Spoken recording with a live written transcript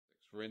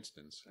for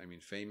instance, I mean,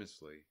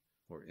 famously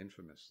or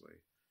infamously,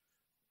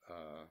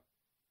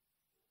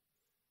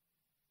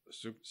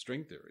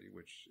 string theory,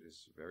 which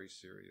is a very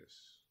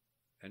serious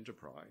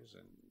enterprise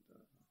and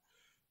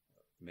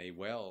may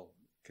well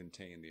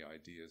contain the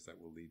ideas that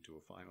will lead to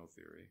a final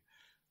theory,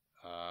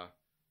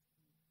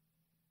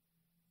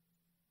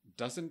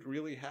 doesn't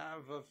really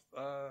have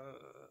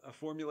a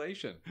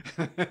formulation.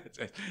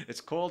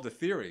 It's called a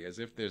theory, as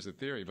if there's a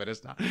theory, but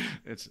it's not.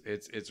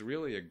 It's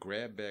really a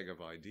grab bag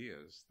of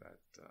ideas that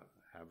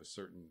have a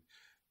certain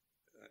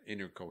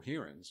inner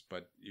coherence.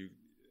 But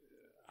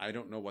I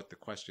don't know what the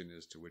question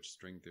is to which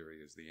string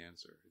theory is the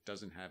answer. It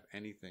doesn't have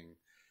anything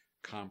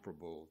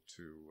comparable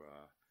to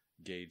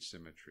gauge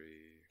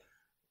symmetry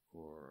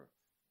or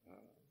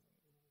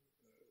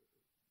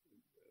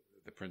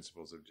the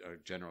principles of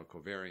general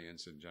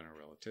covariance and general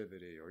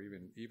relativity, or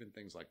even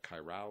things like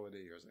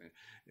chirality. Or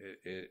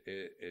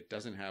it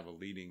doesn't have a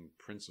leading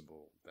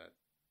principle that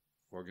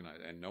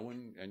organized,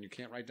 and you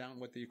can't write down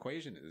what the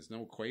equation is. There's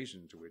no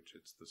equation to which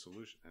it's the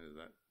solution.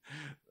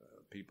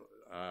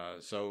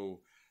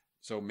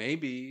 So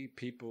maybe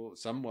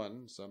some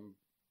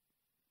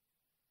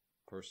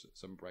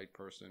bright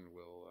person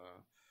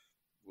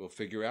will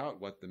figure out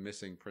what the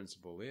missing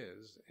principle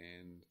is,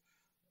 and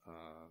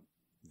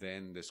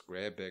then this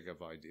grab bag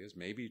of ideas,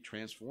 maybe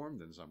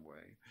transformed in some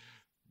way,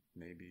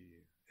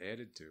 maybe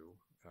added to,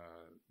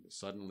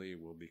 suddenly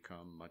will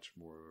become much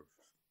more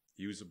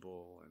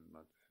usable and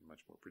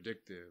much more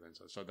predictive, and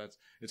so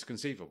it's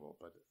conceivable,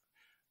 but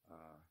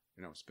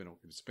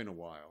it's been a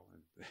while,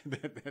 and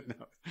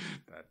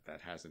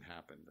that hasn't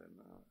happened,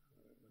 and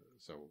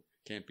so it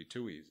can't be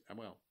too easy.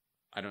 Well,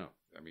 I don't know.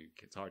 I mean,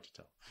 it's hard to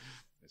tell.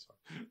 It's hard.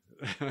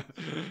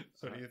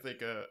 So do you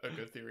think a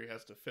good theory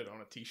has to fit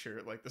on a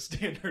T-shirt like the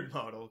standard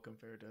model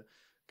compared to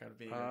kind of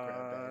being a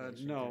grab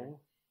bag?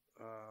 No,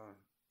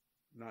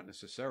 not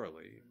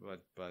necessarily.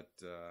 But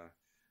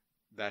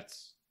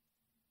that's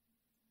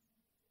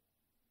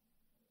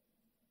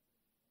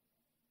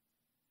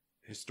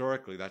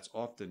historically that's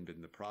often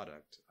been the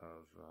product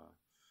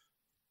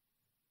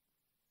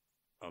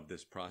of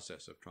this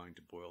process of trying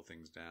to boil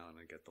things down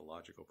and get the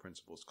logical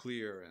principles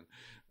clear, and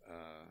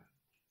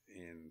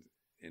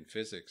in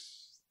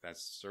physics,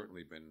 that's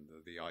certainly been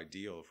the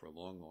ideal for a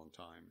long, long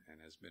time,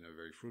 and has been a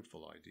very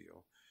fruitful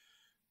ideal.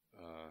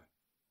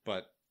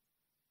 But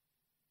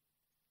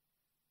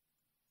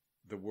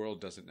the world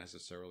doesn't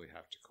necessarily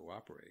have to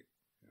cooperate.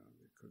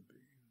 There could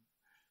be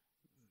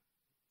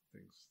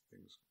things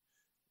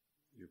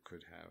you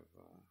could have.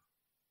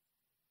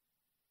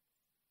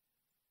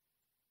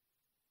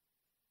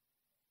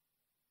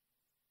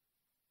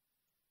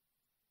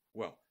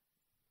 Well,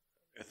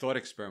 a thought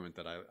experiment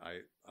that I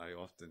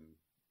often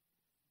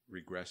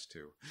regress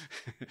to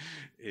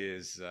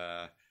is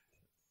I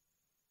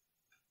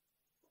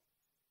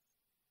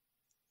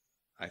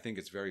think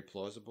it's very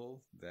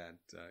plausible that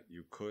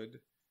you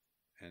could,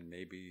 and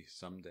maybe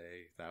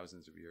someday,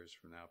 thousands of years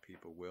from now,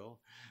 people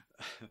will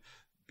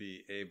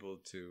be able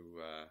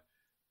to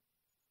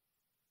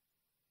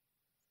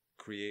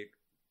create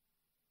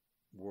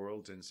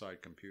worlds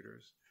inside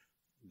computers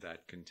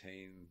that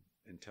contain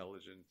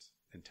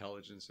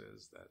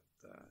intelligences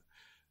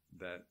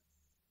that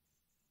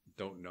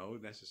don't know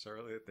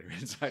necessarily that they're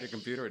inside a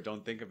computer, or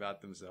don't think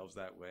about themselves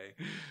that way,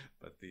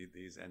 but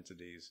these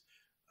entities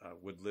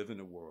would live in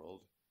a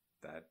world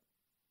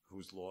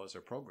whose laws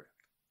are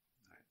programmed,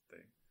 right?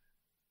 They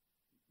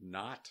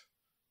not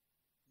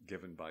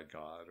given by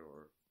God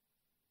or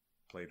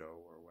Plato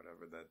or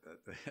whatever, that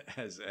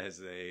as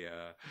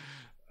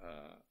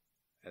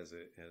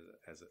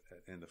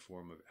in the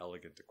form of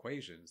elegant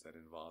equations that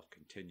involve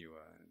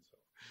continua, and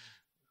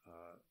so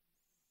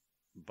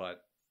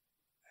but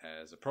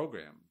as a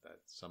program that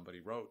somebody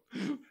wrote,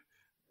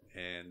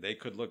 and they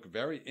could look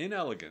very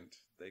inelegant.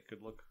 They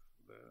could look.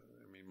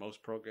 I mean,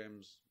 most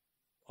programs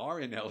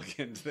are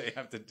inelegant. They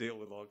have to deal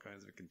with all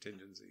kinds of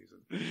contingencies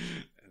and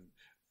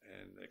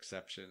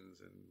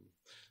exceptions and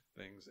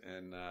things,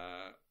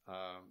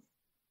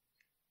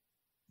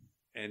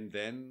 and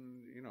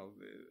then,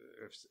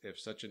 if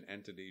such an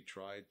entity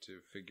tried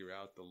to figure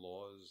out the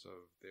laws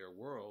of their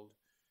world,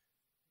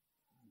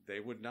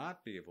 they would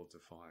not be able to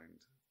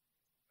find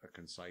a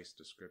concise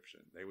description.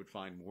 They would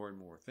find more and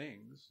more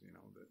things,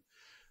 that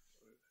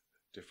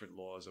different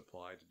laws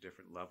apply to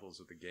different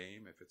levels of the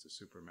game, if it's a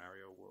Super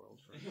Mario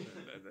world, for instance.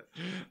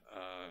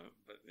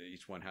 But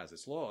each one has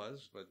its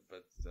laws, but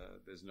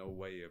there's no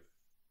way of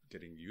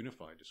getting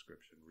unified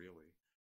description, really.